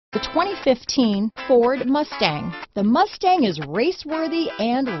The 2015 Ford Mustang. The Mustang is race-worthy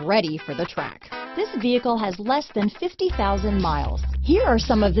and ready for the track. This vehicle has less than 50,000 miles. Here are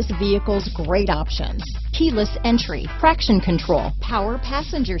some of this vehicle's great options: keyless entry, traction control, power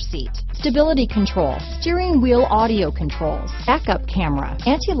passenger seat, stability control, steering wheel audio controls, backup camera,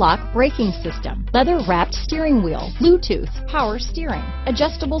 anti-lock braking system, leather-wrapped steering wheel, Bluetooth, power steering,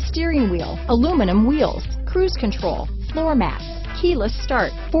 adjustable steering wheel, aluminum wheels, cruise control, floor mats, keyless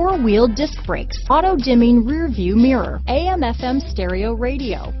start, four-wheel disc brakes, auto-dimming rear-view mirror, AM/FM stereo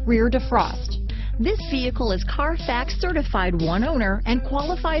radio, rear defrost. This vehicle is Carfax certified one owner and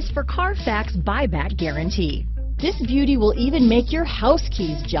qualifies for Carfax buyback guarantee. This beauty will even make your house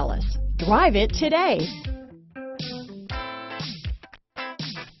keys jealous. Drive it today.